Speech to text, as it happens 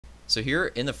So here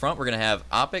in the front, we're going to have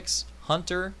Opix,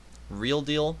 Hunter, Real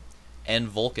Deal, and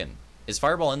Vulcan. Is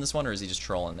Fireball in this one, or is he just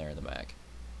trolling there in the back?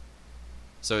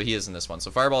 So he is in this one.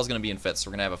 So Fireball is going to be in fifth. So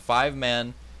we're going to have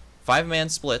a five-man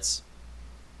splits.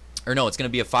 Or no, it's going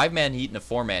to be a 5-man heat and a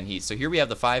 4-man heat. So here we have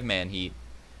the 5-man heat.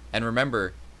 And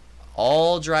remember,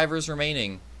 all drivers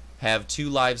remaining have 2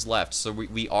 lives left. So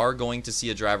we are going to see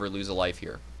a driver lose a life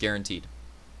here. Guaranteed.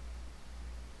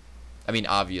 I mean,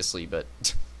 obviously, but...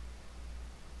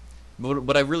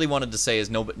 what I really wanted to say is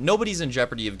nobody's in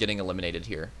jeopardy of getting eliminated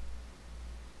here.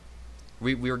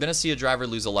 We were going to see a driver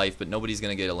lose a life, but nobody's going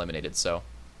to get eliminated. So,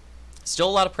 still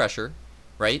a lot of pressure,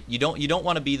 right? You don't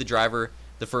want to be the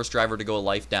first driver to go a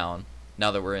life down.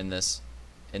 Now that we're in this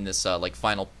like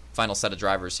final set of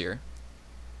drivers here,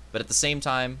 but at the same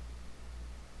time,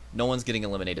 no one's getting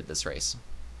eliminated this race.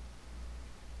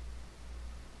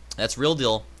 That's Real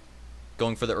Deal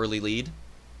going for the early lead.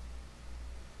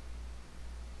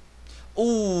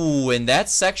 Ooh, and that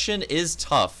section is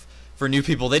tough for new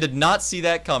people. They did not see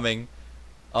that coming.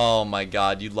 Oh my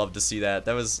god, you'd love to see that.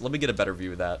 Let me get a better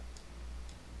view of that.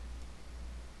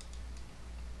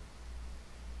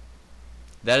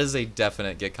 That is a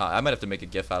definite get I might have to make a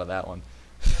GIF out of that one.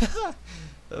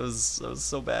 that was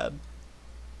so bad.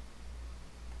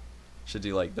 Should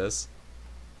do like this.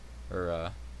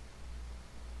 Or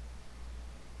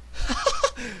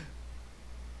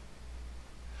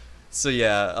So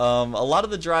yeah, a lot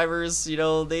of the drivers, you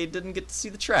know, they didn't get to see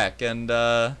the track, and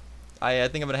I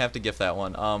think I'm gonna have to GIF that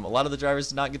one. A lot of the drivers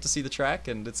did not get to see the track,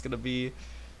 and it's gonna be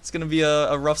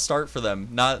a rough start for them,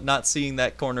 not seeing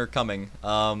that corner coming.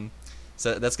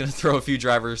 So that's gonna throw a few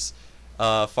drivers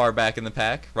far back in the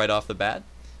pack right off the bat.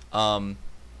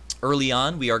 Early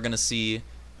on, we are gonna see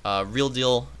Real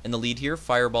Deal in the lead here.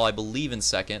 Fireball, I believe, in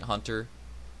second. Hunter,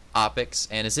 Opix,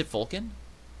 and is it Vulcan?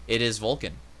 It is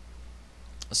Vulcan.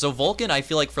 So Vulcan, I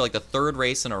feel like for like the 3rd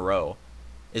race in a row,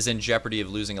 is in jeopardy of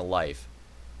losing a life.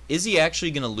 Is he actually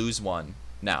gonna lose one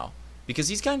now? Because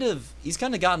he's kind of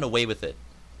gotten away with it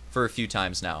for a few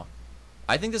times now.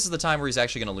 I think this is the time where he's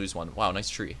actually gonna lose one. Wow, nice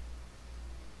tree.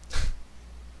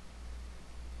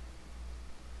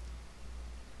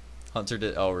 Hunter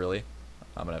did. Oh, really?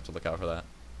 I'm gonna have to look out for that.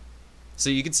 So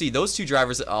you can see those 2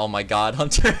 drivers. Oh my god,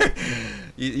 Hunter.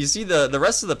 you see the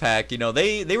rest of the pack, you know,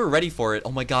 they were ready for it.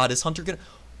 Oh my god, is Hunter gonna...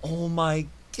 Oh my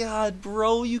god,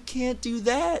 bro, you can't do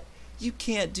that. You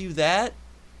can't do that.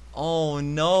 Oh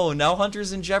no, now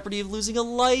Hunter's in jeopardy of losing a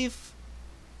life.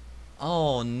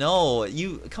 Oh no,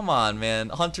 come on, man.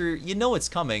 Hunter, you know it's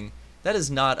coming. That is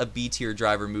not a B-tier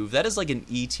driver move. That is like an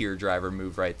E-tier driver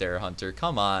move right there, Hunter.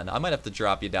 Come on, I might have to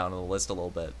drop you down on the list a little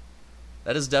bit.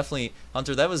 That is definitely,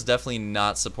 Hunter, that was definitely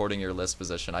not supporting your list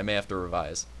position. I may have to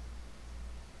revise.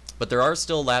 But there are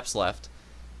still laps left,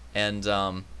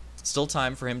 and still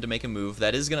time for him to make a move.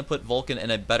 That is going to put Vulcan in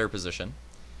a better position.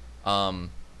 But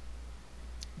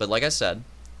like I said,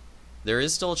 there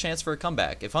is still a chance for a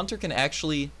comeback. If Hunter can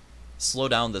actually slow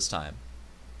down this time,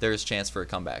 there is a chance for a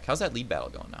comeback. How's that lead battle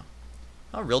going now?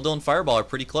 Oh, Real Deal and Fireball are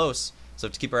pretty close, so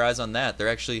have to keep our eyes on that. They're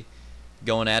actually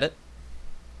going at it.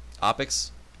 Opix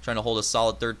trying to hold a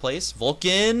solid 3rd place.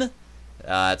 Vulcan,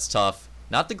 it's tough.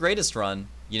 Not the greatest run,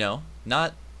 you know.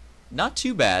 Not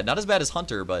too bad. Not as bad as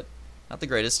Hunter, but not the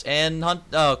greatest. And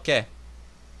okay.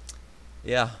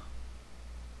 Yeah.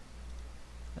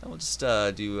 We'll just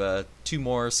do 2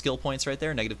 more skill points right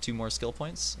there. Negative 2 more skill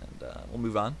points, and we'll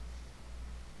move on.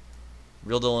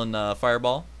 Real Deal and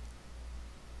Fireball.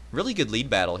 Really good lead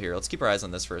battle here. Let's keep our eyes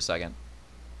on this for a second.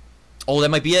 Oh,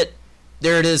 that might be it.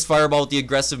 There it is. Fireball with the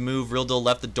aggressive move. Real Deal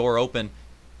left the door open,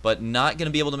 but not going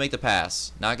to be able to make the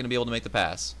pass. Not going to be able to make the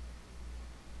pass.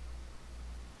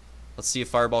 Let's see if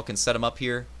Fireball can set him up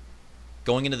here.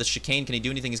 Going into the chicane, can he do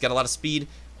anything? He's got a lot of speed.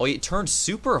 Oh, he turned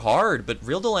super hard, but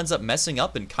Real Deal ends up messing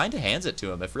up and kind of hands it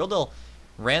to him. If Real Deal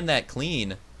ran that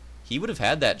clean, he would have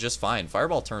had that just fine.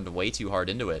 Fireball turned way too hard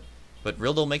into it, but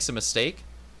Real Deal makes a mistake.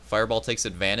 Fireball takes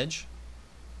advantage,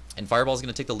 and Fireball's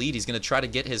going to take the lead. He's going to try to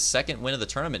get his 2nd win of the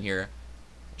tournament here.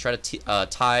 Try to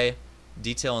tie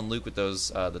Detail and Luke with those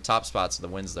the top spots of the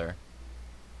wins there.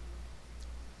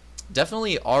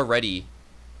 Definitely already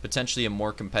potentially a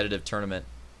more competitive tournament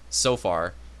so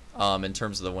far in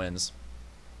terms of the wins.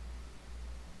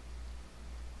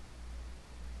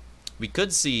 We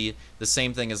could see the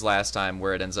same thing as last time,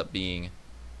 where it ends up being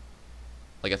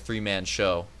like a 3-man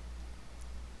show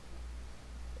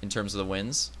in terms of the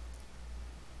wins.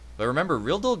 But remember,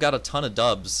 Real Deal got a ton of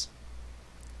dubs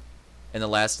in the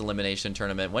last elimination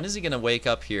tournament. When is he going to wake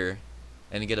up here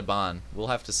and get a bond? We'll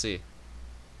have to see.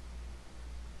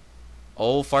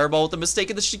 Oh, Fireball with a mistake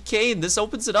in the chicane. This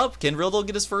opens it up. Can Real Deal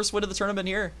get his first win of the tournament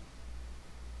here?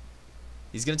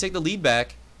 He's going to take the lead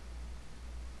back.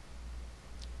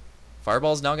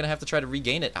 Fireball's now going to have to try to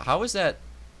regain it. How is that?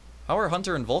 How are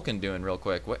Hunter and Vulcan doing real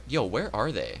quick? What? Yo, where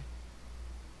are they?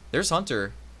 There's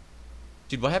Hunter.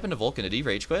 Dude, what happened to Vulcan? Did he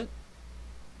rage quit?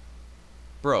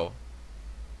 Bro.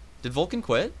 Did Vulcan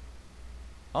quit?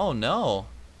 Oh, no.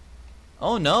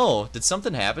 Oh, no. Did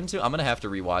something happen to... I'm going to have to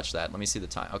rewatch that. Let me see the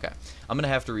time. Okay. I'm going to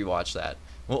have to rewatch that.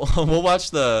 We'll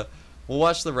watch the... We'll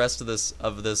watch the rest of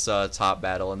this top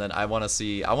battle, and then I want to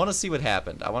see what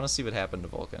happened. I want to see what happened to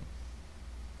Vulcan.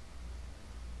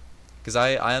 Because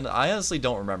I honestly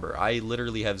don't remember. I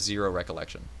literally have zero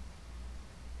recollection.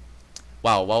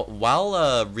 Wow,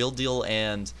 while Real Deal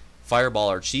and Fireball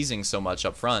are cheesing so much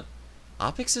up front,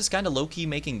 Opix is kind of low-key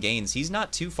making gains. He's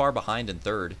not too far behind in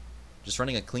third. Just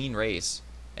running a clean race.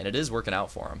 And it is working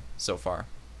out for him so far.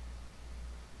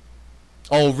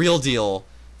 Oh, Real Deal.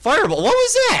 Fireball. What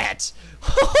was that?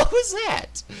 What was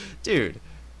that? Dude.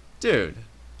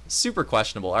 Super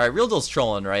questionable. Alright, Real Deal's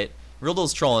trolling, right? Real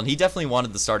Deal's trolling. He definitely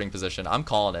wanted the starting position. I'm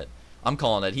calling it.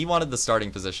 He wanted the starting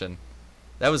position.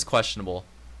 That was questionable.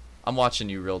 I'm watching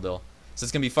you, Real Deal. So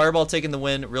it's going to be Fireball taking the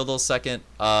win. Real Deal second.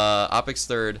 Opix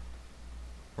third.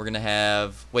 We're going to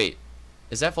have... Wait.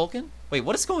 Is that Vulcan? Wait,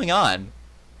 what is going on?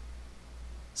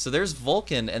 So there's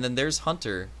Vulcan, and then there's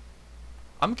Hunter.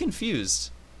 I'm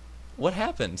confused. What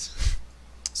happened?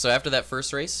 So after that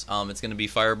first race, it's going to be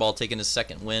Fireball taking his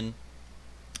second win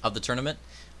of the tournament.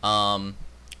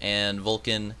 And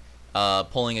Vulcan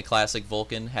pulling a classic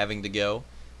Vulcan, having to go.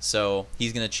 So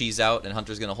he's going to cheese out, and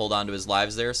Hunter's going to hold on to his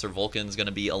lives there. So Vulcan's going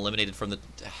to be eliminated from the...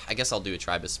 I guess I'll do a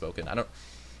tribe as spoken.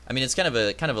 I mean, it's kind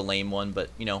of a lame one, but,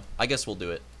 you know, I guess we'll do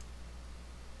it.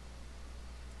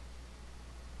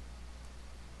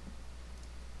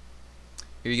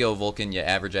 Here you go, Vulcan, you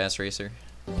average-ass racer.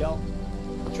 Go.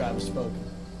 Tribe has spoken.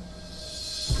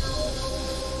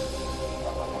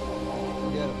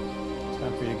 Good. It's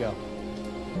time for you to go.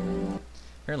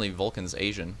 Apparently Vulcan's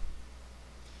Asian.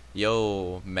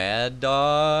 Yo, Mad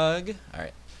Dog.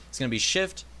 Alright. It's going to be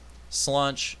Shift,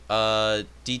 Slaunch,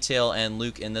 Detail, and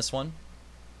Luke in this one.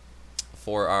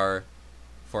 For our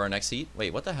next heat.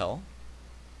 Wait, what the hell?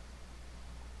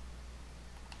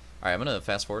 Alright, I'm going to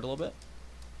fast forward a little bit.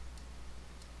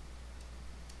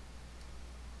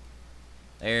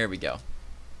 There we go.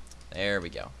 There we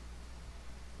go.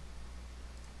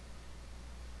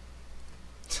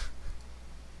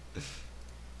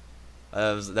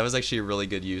 That was actually a really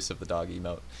good use of the dog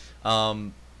emote.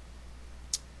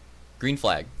 Green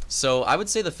flag. So I would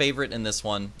say the favorite in this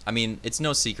one, I mean, it's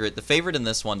no secret, the favorite in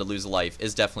this one to lose a life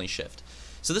is definitely Shift.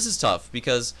 So this is tough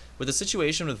because with the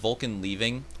situation with Vulcan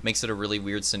leaving makes it a really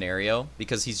weird scenario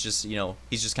because he's just, you know,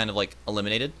 he's just kind of like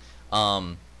eliminated.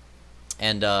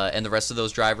 And the rest of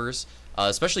those drivers,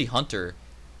 especially Hunter,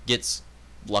 gets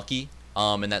lucky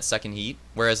in that second heat,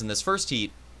 whereas in this first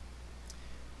heat,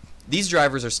 these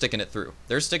drivers are sticking it through.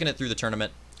 They're sticking it through the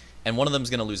tournament, and one of them's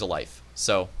going to lose a life.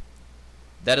 So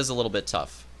that is a little bit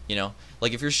tough, you know?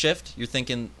 Like, if you're Shift, you're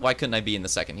thinking, why couldn't I be in the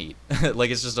second heat?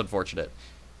 Like, it's just unfortunate.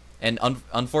 And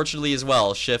unfortunately as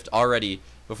well, Shift already,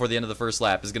 before the end of the first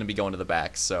lap, is going to be going to the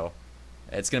back, so...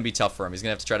 It's going to be tough for him. He's going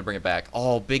to have to try to bring it back.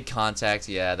 Oh, big contact.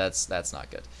 Yeah, that's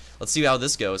not good. Let's see how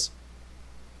this goes.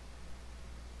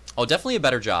 Oh, definitely a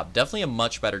better job. Definitely a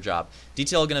much better job.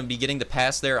 Detail going to be getting the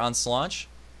pass there on Slaunch,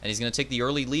 and he's going to take the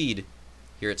early lead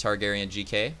here at Targaryen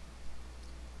GK.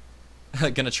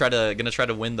 gonna try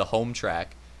to win the home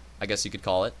track, I guess you could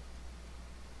call it.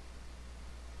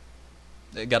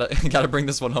 Gotta bring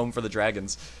this one home for the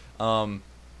Dragons. Slaunch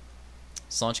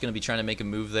going to be trying to make a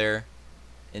move there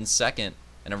in second,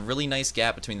 and a really nice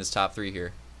gap between this top three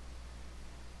here.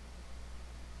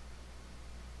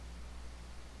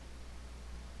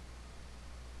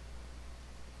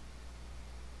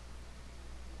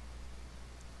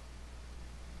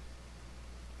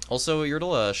 Also,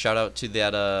 Yurtle, shout out to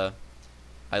that,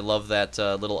 I love that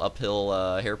little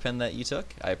uphill hairpin that you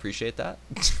took. I appreciate that.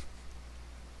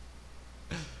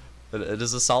 It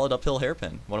is a solid uphill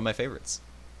hairpin, one of my favorites.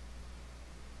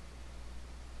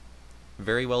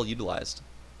 Very well utilized.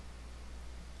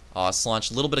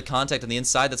 Slaunch, a little bit of contact on the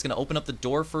inside. That's going to open up the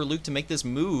door for Luke to make this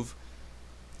move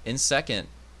in second.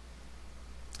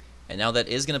 And now that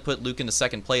is going to put Luke into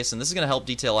second place. And this is going to help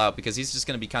Detail out because he's just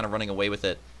going to be kind of running away with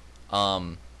it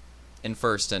in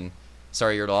first. And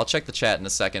sorry, Yurtle, I'll check the chat in a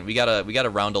second. We got a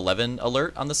round 11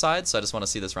 alert on the side, so I just want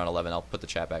to see this round 11. I'll put the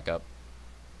chat back up.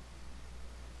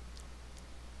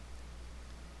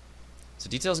 So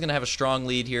Detail's going to have a strong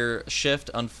lead here. Shift,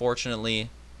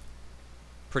 unfortunately,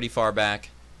 pretty far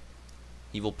back.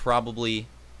 He will probably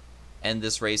end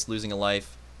this race losing a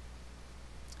life.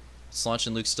 Slaunch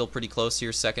and Luke still pretty close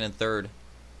here, second and third.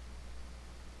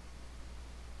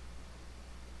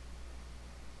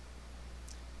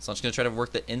 Slunch going to try to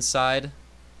work the inside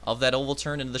of that oval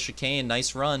turn into the chicane.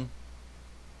 Nice run.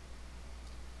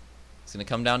 He's going to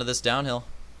come down to this downhill.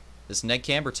 This neg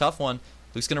camber, tough one.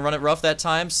 Luke's going to run it rough that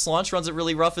time. Slunch runs it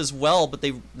really rough as well, but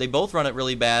they both run it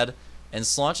really bad. And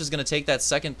Slunch is going to take that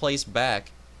second place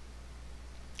back.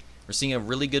 We're seeing a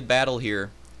really good battle here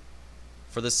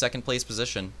for this second place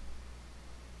position.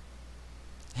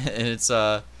 And it's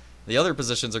the other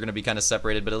positions are going to be kind of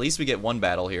separated, but at least we get one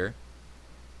battle here.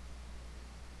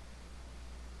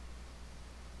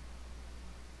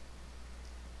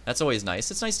 That's always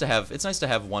nice. It's nice to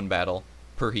have one battle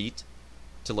per heat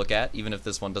to look at, even if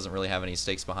this one doesn't really have any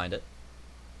stakes behind it.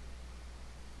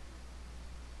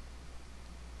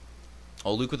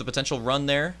 Oh, Luke with a potential run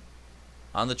there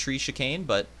on the tree chicane,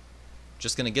 but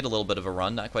just going to get a little bit of a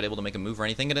run. Not quite able to make a move or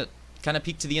anything. Going to kind of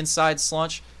peek to the inside.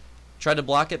 Slunch tried to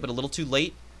block it, but a little too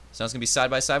late. So now it's going to be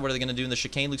side by side. What are they going to do in the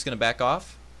chicane? Luke's going to back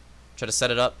off. Try to set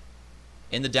it up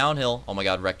in the downhill. Oh my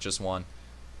god, Wreck just won.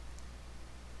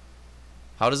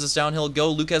 How does this downhill go?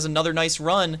 Luke has another nice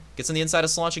run. Gets on the inside of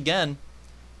Slunch again.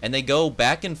 And they go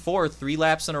back and forth 3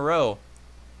 laps in a row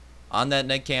on that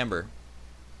neg camber.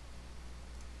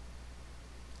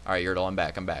 Alright, Yertle, I'm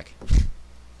back.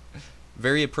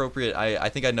 Very appropriate. I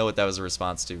think I know what that was a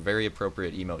response to. Very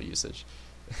appropriate emote usage.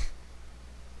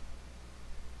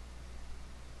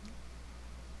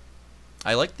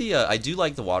 I do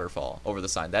like the waterfall over the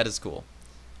sign. That is cool.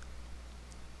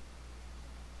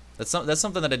 That's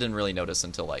something that I didn't really notice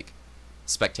until like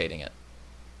spectating it.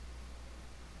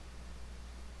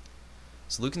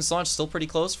 So Luke and Slunch still pretty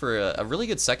close for a really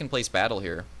good second place battle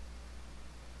here.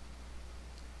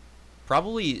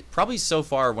 Probably so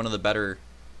far one of the better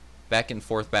back and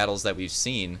forth battles that we've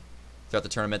seen throughout the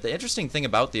tournament. The interesting thing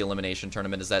about the elimination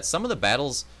tournament is that some of the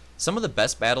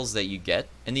best battles that you get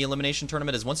in the elimination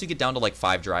tournament is once you get down to like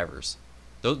 5 drivers.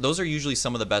 Those are usually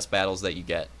some of the best battles that you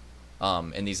get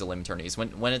in these elim tourneys.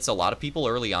 When it's a lot of people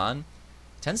early on,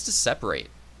 it tends to separate.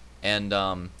 And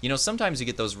you know, sometimes you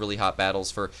get those really hot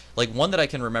battles. For like one that I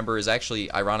can remember is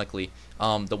actually, ironically,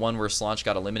 the one where Slunch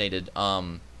got eliminated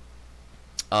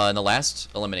in the last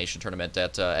elimination tournament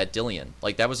at Dillian.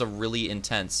 Like that was a really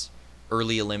intense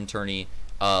early elim tourney,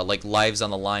 like lives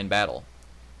on the line battle.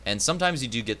 And sometimes you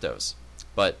do get those,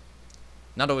 but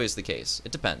not always the case.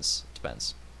 It depends.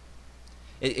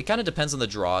 It kind of depends on the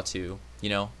draw too, you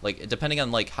know, like depending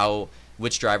on like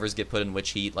which drivers get put in which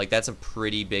heat. Like that's a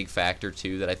pretty big factor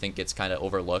too that I think gets kind of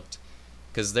overlooked,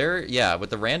 because with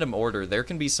the random order there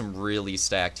can be some really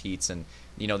stacked heats, and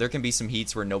you know there can be some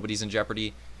heats where nobody's in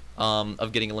jeopardy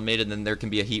of getting eliminated, and then there can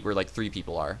be a heat where like 3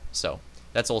 people are. So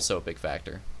that's also a big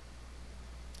factor.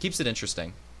 Keeps it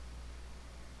interesting.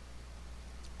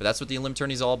 But that's what the elim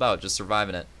tourney is all about, just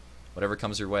surviving it, whatever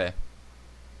comes your way.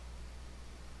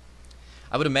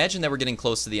 I would imagine that we're getting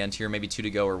close to the end here, maybe 2 to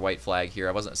go or white flag here.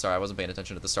 I wasn't paying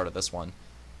attention at the start of this one.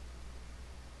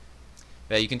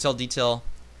 Yeah, you can tell Detail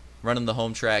running the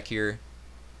home track here.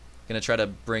 Gonna try to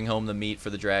bring home the meat for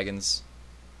the Dragons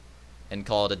and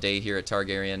call it a day here at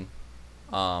Targaryen.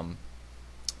 And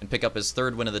pick up his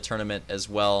 3rd win of the tournament as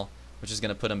well, which is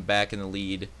gonna put him back in the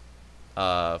lead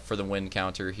for the win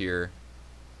counter here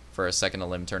for a second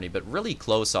elim tourney, but really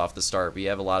close off the start. We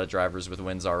have a lot of drivers with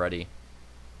wins already,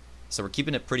 so we're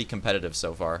keeping it pretty competitive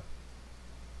so far.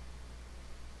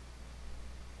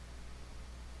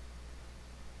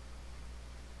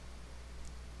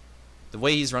 The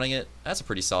way he's running it, that's a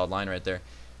pretty solid line right there.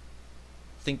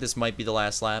 I think this might be the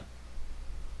last lap.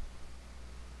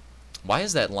 Why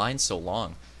is that line so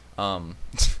long? I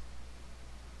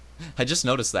just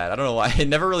noticed that. I don't know why. It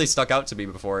never really stuck out to me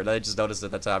before, and I just noticed it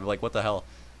at that time. I'm like, what the hell?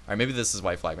 Alright, maybe this is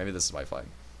white flag.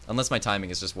 Unless my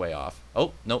timing is just way off.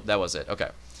 Oh, nope, that was it. Okay.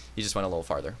 He just went a little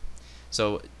farther.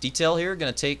 So, Detail here,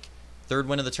 going to take 3rd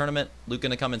win of the tournament. Luke going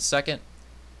to come in 2nd.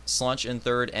 Slunch in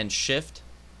 3rd, and Shift.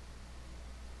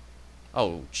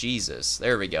 Oh, Jesus.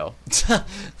 There we go.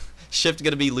 Shift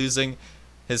going to be losing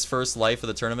his first life of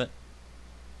the tournament.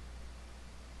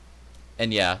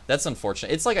 And yeah, that's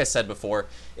unfortunate. It's like I said before.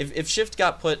 If Shift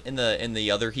got put in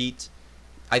the other heat,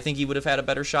 I think he would have had a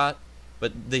better shot.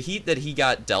 But the heat that he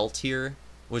got dealt here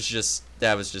was just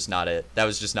not it.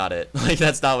 Like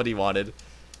that's not what he wanted,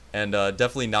 and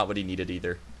definitely not what he needed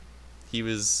either. He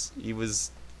was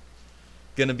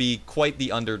gonna be quite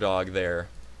the underdog there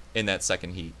in that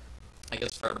second heat. I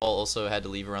guess Fireball also had to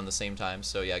leave around the same time.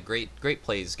 So yeah, great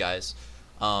plays, guys.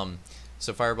 So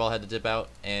Fireball had to dip out,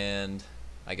 and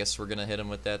I guess we're gonna hit him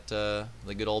with that the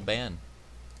good old ban.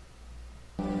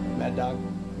 Mad Dog,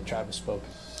 the tribe has spoken.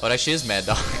 Oh, it actually is Mad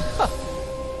Dog.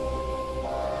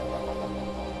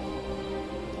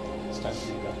 It's time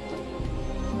for you to go.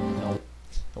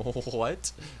 No.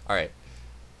 What? Alright.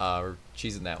 We're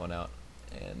cheesing that one out.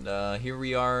 And here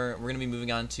we are. We're going to be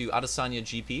moving on to Adesanya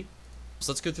GP.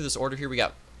 So let's go through this order here. We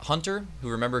got Hunter, who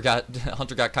remember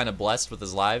Hunter got kind of blessed with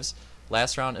his lives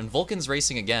last round, and Vulcan's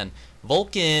racing again.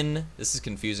 Vulcan, this is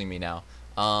confusing me now.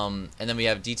 And then we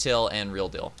have Detail and Real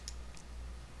Deal.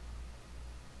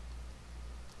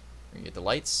 We're gonna get the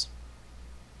lights.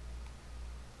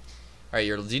 All right,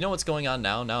 do you know what's going on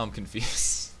now? Now I'm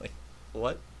confused. Like,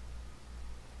 what?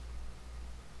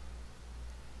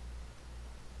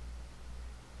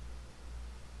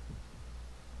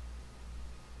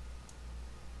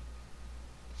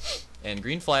 And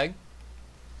green flag.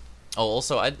 Oh,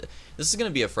 also, this is gonna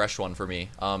be a fresh one for me,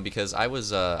 because I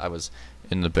was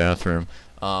in the bathroom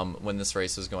when this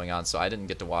race was going on, so I didn't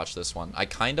get to watch this one. I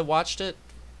kind of watched it,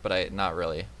 but not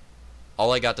really.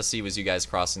 All I got to see was you guys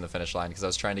crossing the finish line because I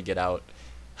was trying to get out.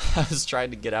 I was trying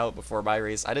to get out before my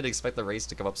race. I didn't expect the race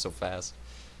to come up so fast.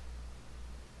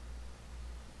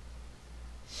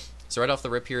 So right off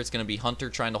the rip here, it's going to be Hunter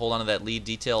trying to hold on to that lead.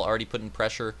 Detail already putting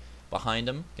pressure behind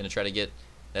him. Going to try to get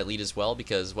that lead as well,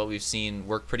 because what we've seen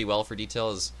work pretty well for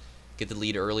Detail is get the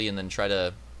lead early and then try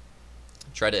to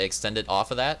extend it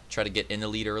off of that. Try to get in the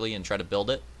lead early and try to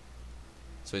build it.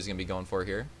 So he's going to be going for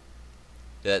here.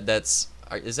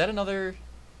 Is that another?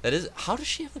 That is. How does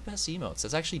she have the best emotes?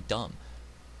 That's actually dumb.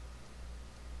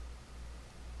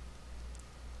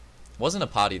 Wasn't a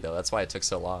potty though. That's why it took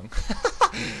so long.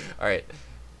 All right.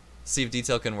 See if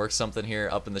Detail can work something here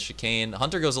up in the chicane.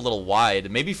 Hunter goes a little wide.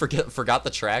 Maybe forgot the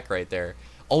track right there.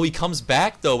 Oh, he comes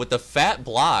back though with the fat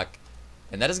block,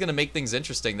 and that is gonna make things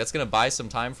interesting. That's gonna buy some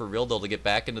time for Real Deal to get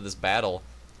back into this battle.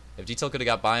 If Detail could have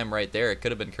got by him right there, it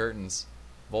could have been curtains.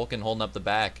 Vulcan holding up the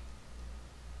back.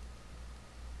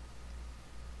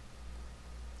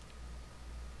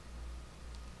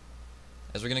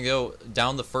 As we're going to go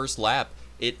down the first lap,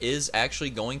 it is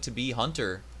actually going to be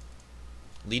Hunter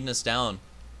leading us down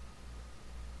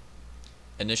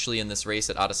initially in this race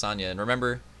at Adesanya. And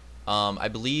remember, I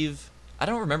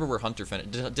don't remember where Hunter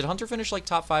finished. Did Hunter finish like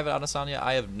top 5 at Adesanya?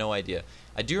 I have no idea.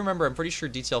 I do remember, I'm pretty sure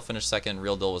Detail finished second,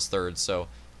 Real Deal was third, so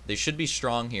they should be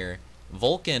strong here.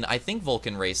 Vulcan, I think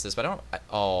Vulcan raced this, but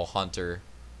oh, Hunter.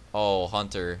 Oh,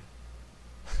 Hunter.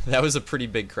 That was a pretty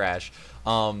big crash.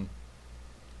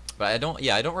 But I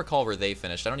don't recall where they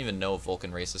finished. I don't even know if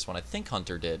Vulcan raced this one. I think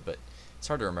Hunter did, but it's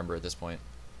hard to remember at this point.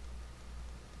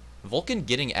 Vulcan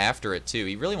getting after it too.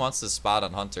 He really wants this spot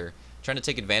on Hunter, trying to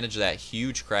take advantage of that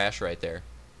huge crash right there.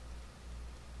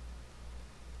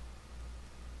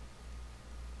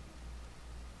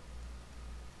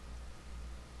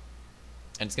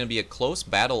 And it's going to be a close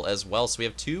battle as well. So we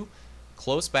have 2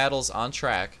 close battles on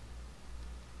track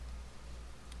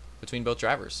between both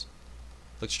drivers.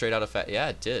 Looked straight out of yeah,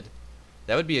 it did.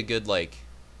 That would be a good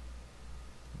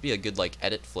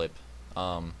edit flip. It's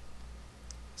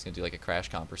gonna do like a crash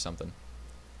comp or something.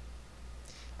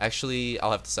 Actually, I'll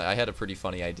have to say I had a pretty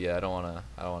funny idea. I don't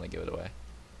wanna give it away,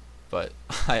 but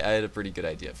I had a pretty good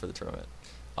idea for the tournament.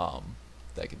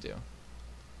 That I could do.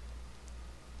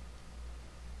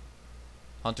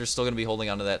 Hunter's still gonna be holding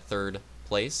on to that 3rd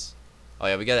place. Oh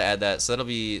yeah, we gotta add that. So that'll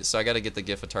be. So I gotta get the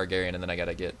GIF of Targaryen, and then I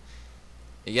gotta get.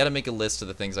 You gotta make a list of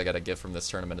the things I gotta get from this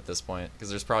tournament at this point, because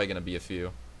there's probably gonna be a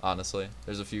few. Honestly,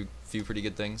 there's a few pretty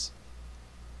good things.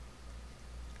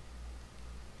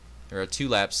 There are 2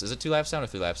 laps. Is it 2 laps down or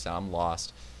 3 laps down? I'm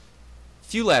lost.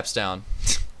 Few laps down.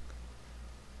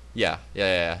 Yeah.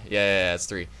 It's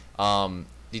 3.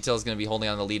 Detail is gonna be holding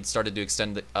on the lead. Started to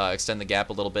extend the gap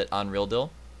a little bit on Real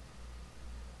Deal.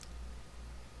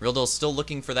 Real Deal's still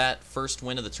looking for that first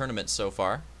win of the tournament so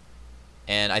far,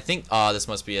 and I think this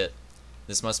must be it.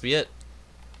 This must be it.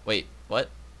 Wait, what?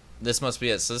 This must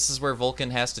be it. So this is where Vulcan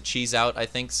has to cheese out, I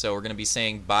think. So we're going to be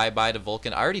saying bye-bye to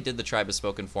Vulcan. I already did the Tribe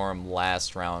Bespoken for him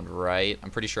last round, right? I'm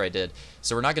pretty sure I did.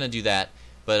 So we're not going to do that.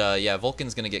 But, yeah,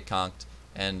 Vulcan's going to get conked.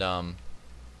 And we're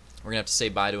going to have to say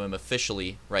bye to him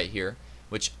officially right here,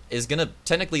 which is going to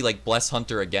technically, like, bless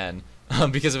Hunter again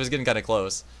because it was getting kind of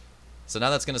close. So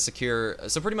now that's going to secure...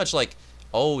 So pretty much like,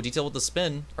 oh, Detail with the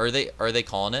spin. Are they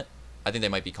calling it? I think they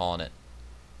might be calling it.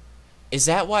 Is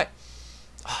that why?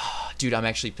 Oh, dude, I'm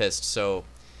actually pissed. So,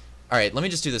 all right, let me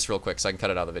just do this real quick so I can cut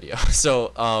it out of the video.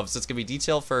 So it's going to be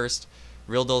Detail first,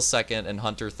 Real Deal second, and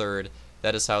Hunter third.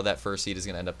 That is how that first seed is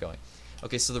going to end up going.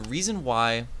 Okay, so the reason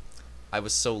why I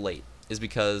was so late is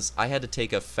because I had to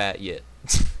take a fat yit.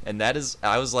 And that is,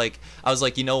 I was like,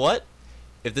 you know what?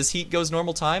 If this heat goes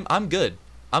normal time, I'm good.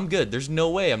 I'm good. There's no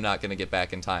way I'm not going to get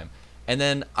back in time. And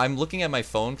then I'm looking at my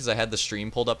phone because I had the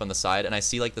stream pulled up on the side, and I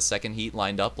see like the second heat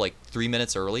lined up like 3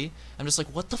 minutes early. I'm just like,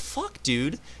 what the fuck,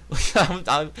 dude? I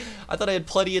thought I had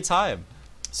plenty of time.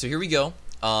 So here we go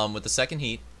with the second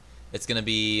heat. It's gonna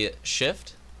be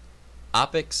Shift,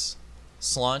 Opix,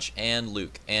 Slaunch, and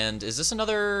Luke. And is this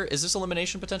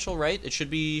elimination potential, right? It should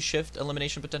be Shift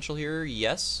elimination potential here.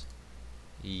 Yes.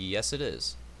 Yes, it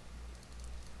is.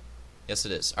 Yes,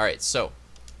 it is. All right, so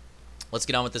let's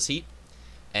get on with this heat.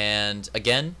 And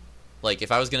again, like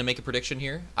if I was going to make a prediction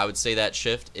here, I would say that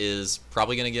Shift is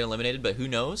probably going to get eliminated, but who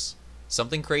knows?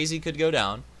 Something crazy could go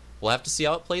down. We'll have to see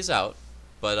how it plays out.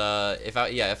 But if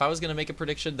I was going to make a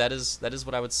prediction, that is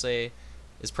what I would say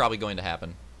is probably going to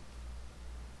happen.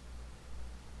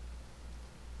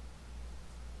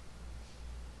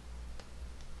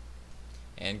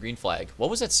 And green flag. What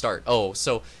was that start? Oh,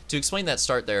 so to explain that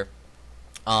start there,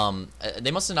 they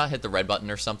must have not hit the red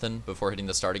button or something before hitting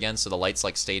the start again, so the lights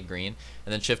like stayed green,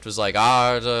 and then Shift was like,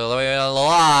 the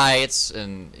lights,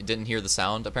 and it didn't hear the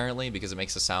sound apparently because it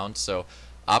makes a sound. So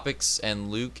Opix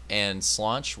and Luke and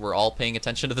Slaunch were all paying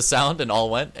attention to the sound and all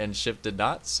went, and Shift did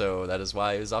not. So that is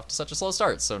why he was off to such a slow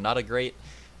start. So not a great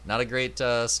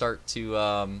start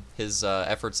to his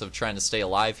efforts of trying to stay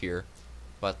alive here.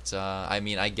 But I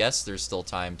mean, I guess there's still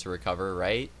time to recover,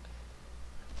 right?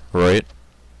 Right.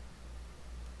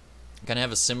 Gonna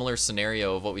have a similar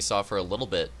scenario of what we saw for a little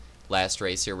bit last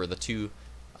race here, where the two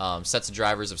sets of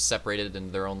drivers have separated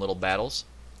in their own little battles.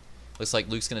 Looks like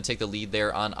Luke's gonna take the lead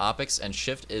there on Opix, and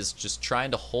Shift is just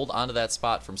trying to hold onto that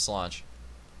spot from Slaunch.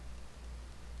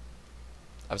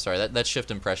 I'm sorry, that Shift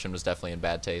impression was definitely in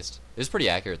bad taste. It was pretty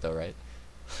accurate though, right?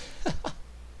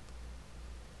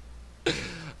 I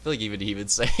feel like even he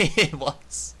would say it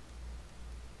was.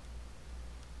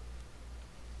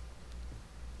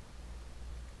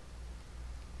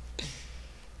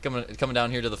 Coming down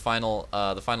here to the final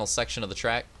section of the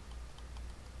track.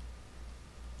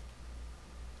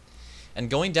 And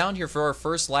going down here for our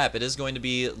first lap, it is going to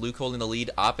be Luke holding the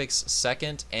lead, Opix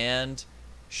second, and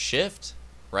Shift,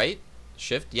 right?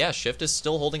 Shift, yeah, Shift is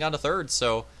still holding on to third,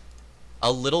 so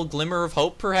a little glimmer of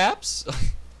hope, perhaps?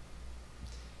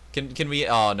 Can we...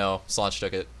 Oh, no. Slaunch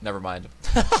took it. Never mind.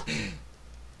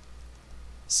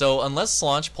 So, unless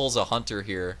Slaunch pulls a Hunter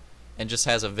here and just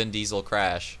has a Vin Diesel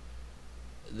crash,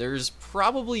 there's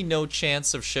probably no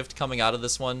chance of Shift coming out of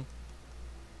this one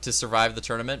to survive the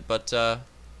tournament, but... I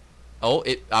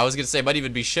was going to say it might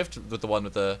even be Shift with the one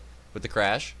with the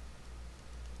crash.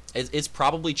 It's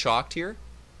probably chalked here,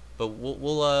 but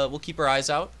we'll keep our eyes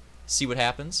out, see what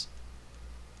happens.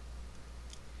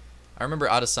 I remember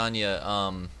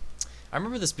Adesanya... I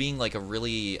remember this being like a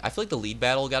really... I feel like the lead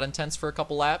battle got intense for a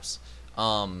couple laps,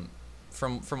 from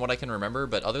what I can remember.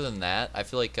 But other than that, I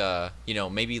feel like, you know,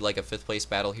 maybe like a 5th place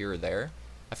battle here or there.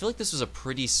 I feel like this was a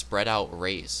pretty spread out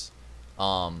race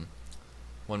when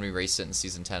we raced it in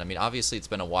Season 10. I mean, obviously it's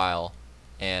been a while,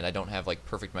 and I don't have like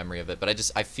perfect memory of it. But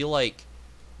I feel like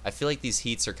these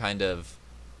heats are kind of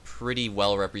pretty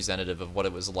well representative of what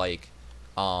it was like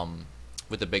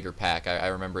with the bigger pack. I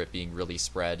remember it being really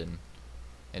spread and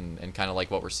kind of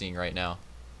like what we're seeing right now.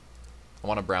 I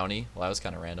want a brownie. Well, that was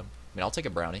kind of random. I mean, I'll take a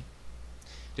brownie.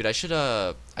 Dude, I should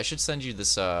send you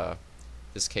this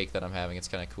this cake that I'm having. It's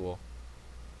kind of cool.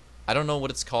 I don't know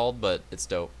what it's called, but it's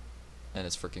dope, and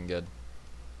it's freaking good.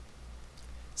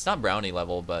 It's not brownie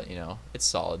level, but you know, it's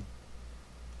solid.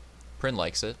 Prin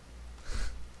likes it.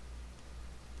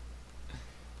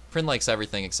 Prin likes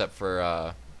everything except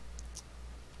for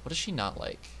what does she not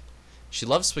like? She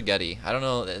loves spaghetti. I don't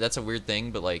know, that's a weird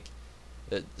thing, but like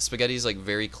spaghetti is like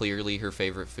very clearly her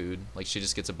favorite food. Like she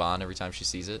just gets a bond every time she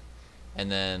sees it. And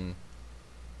then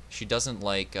she doesn't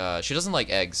like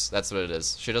eggs. That's what it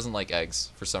is. She doesn't like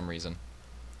eggs for some reason.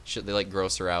 They like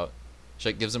gross her out. She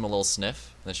like gives them a little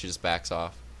sniff, and then she just backs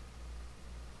off.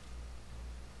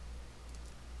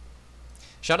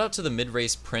 Shout out to the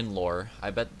mid-race Prin lore. I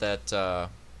bet that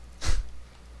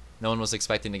no one was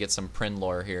expecting to get some Prin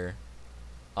lore here.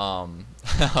 In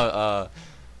the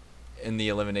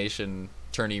elimination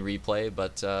tourney replay,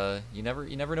 but you never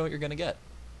know what you're gonna get.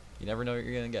 You never know what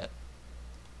you're gonna get.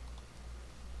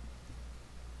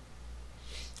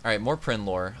 All right, more Prin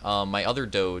lore. My other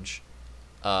Doge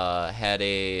had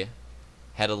a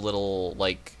little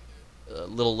like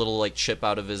chip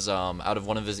out of his out of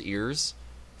one of his ears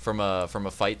from a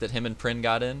fight that him and Prin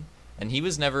got in. And he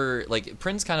was never, like,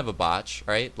 Prin's kind of a botch,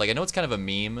 right? Like, I know it's kind of a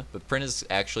meme, but Prin is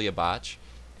actually a botch.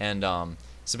 And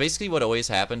so basically what always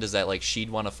happened is that, like,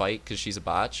 she'd want to fight because she's a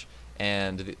botch.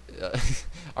 And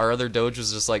our other Doge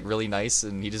was just, like, really nice,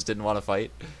 and he just didn't want to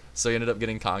fight. So he ended up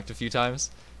getting conked a few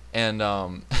times. And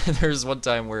there's one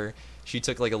time where she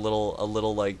took, like, a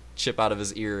little, like, chip out of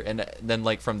his ear. And then,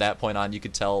 like, from that point on, you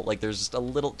could tell, like, there's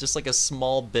just like, a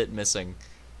small bit missing.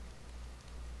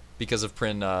 Because of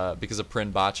Prin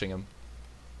botching him.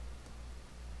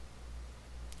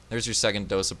 There's your second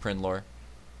dose of Prin lore.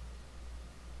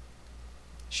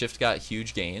 Shift got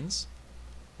huge gains.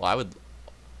 Well, I would...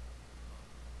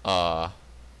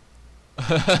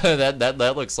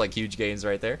 that looks like huge gains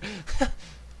right there.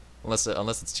 unless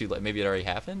it's too late. Maybe it already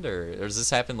happened, or does this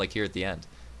happen like here at the end?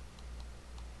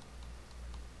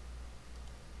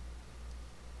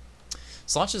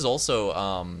 Slaunch is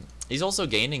also he's also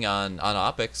gaining on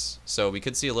Opix, so we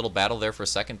could see a little battle there for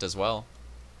second as well.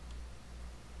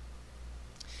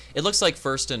 It looks like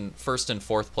first and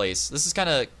fourth place. This is kind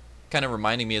of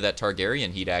reminding me of that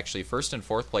Targaryen heat actually. First and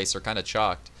fourth place are kind of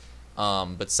chalked,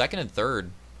 but second and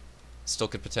third still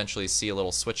could potentially see a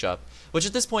little switch up, which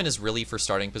at this point is really for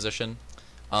starting position.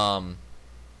 Like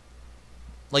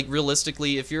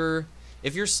realistically, if you're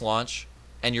Slaunch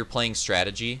and you're playing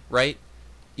strategy, right?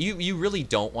 You really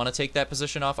don't want to take that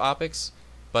position off Opix,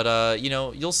 but you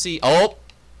know, you'll see. Oh.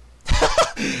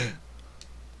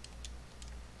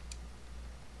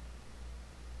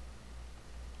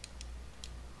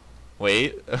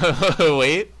 Wait.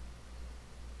 Wait.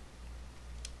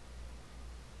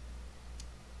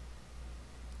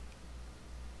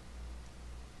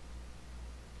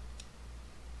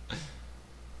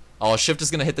 Oh, Shift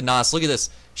is going to hit the NOS. Look at this.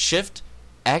 Shift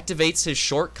activates his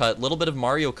shortcut. Little bit of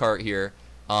Mario Kart here.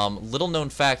 Little known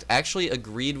fact, actually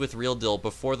agreed with Real Deal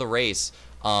before the race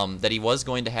that he was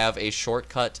going to have a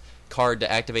shortcut card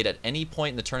to activate at any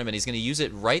point in the tournament. He's going to use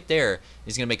it right there.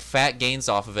 He's going to make fat gains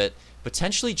off of it.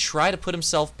 Potentially try to put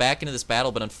himself back into this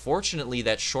battle, but unfortunately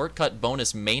that shortcut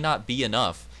bonus may not be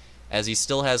enough, as he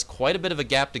still has quite a bit of a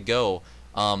gap to go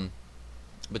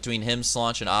between him,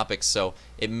 Slaunch, and Opix, so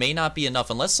it may not be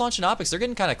enough. Unless Slaunch and Opix, they're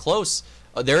getting kind of close.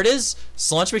 There it is.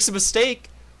 Slaunch makes a mistake.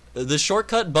 The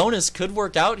shortcut bonus could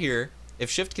work out here if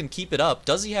Shift can keep it up.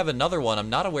 Does he have another one? I'm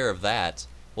not aware of that.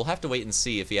 We'll have to wait and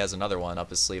see if he has another one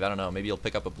up his sleeve. I don't know. Maybe he'll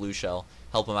pick up a blue shell,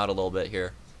 help him out a little bit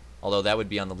here. Although that would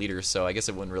be on the leader, so I guess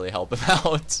it wouldn't really help him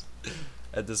out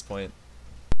at this point.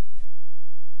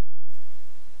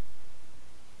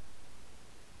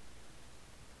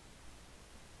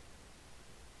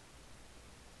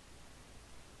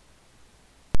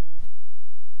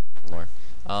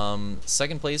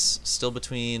 Second place still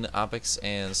between Opix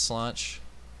and Slaunch,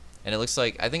 and it looks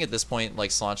like, I think at this point, like,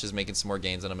 Slaunch is making some more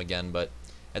gains on him again, but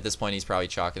at this point he's probably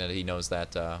chalking it. He knows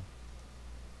that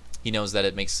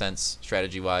it makes sense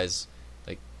strategy-wise.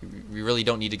 Like, we really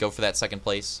don't need to go for that second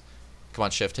place. Come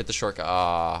on, Shift, hit the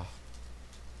shortcut.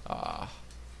 That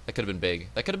could have been big.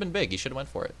 That could have been big. He should have went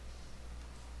for it.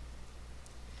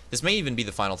 This may even be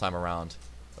the final time around.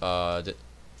 Oh,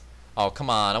 come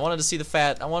on. I wanted to see the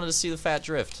fat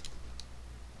drift.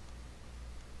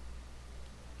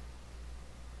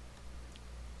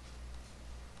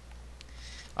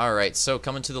 Alright, so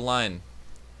coming to the line.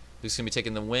 Who's going to be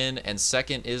taking the win? And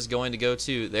second is going to go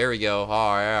to... There we go.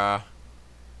 Oh, yeah.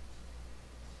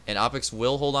 And Opix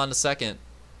will hold on to second.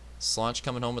 Slaunch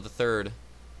coming home with the third.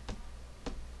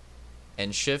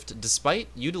 And Shift, despite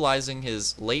utilizing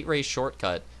his late race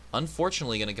shortcut,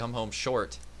 unfortunately going to come home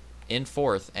short in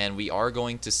fourth. And we are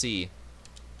going to see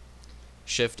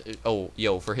Shift... Oh,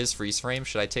 yo, for his freeze frame,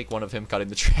 should I take one of him cutting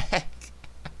the track?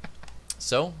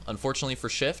 So, unfortunately for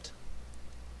Shift,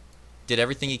 did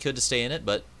everything he could to stay in it,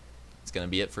 but it's going to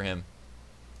be it for him.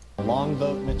 Long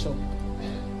vote, Mitchell.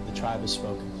 The tribe has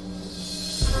spoken.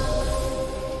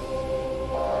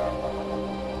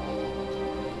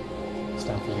 It's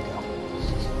time for you to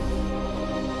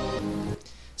go.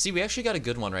 See, we actually got a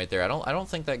good one right there. I don't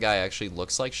think that guy actually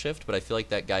looks like Shift, but I feel like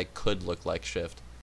that guy could look like Shift.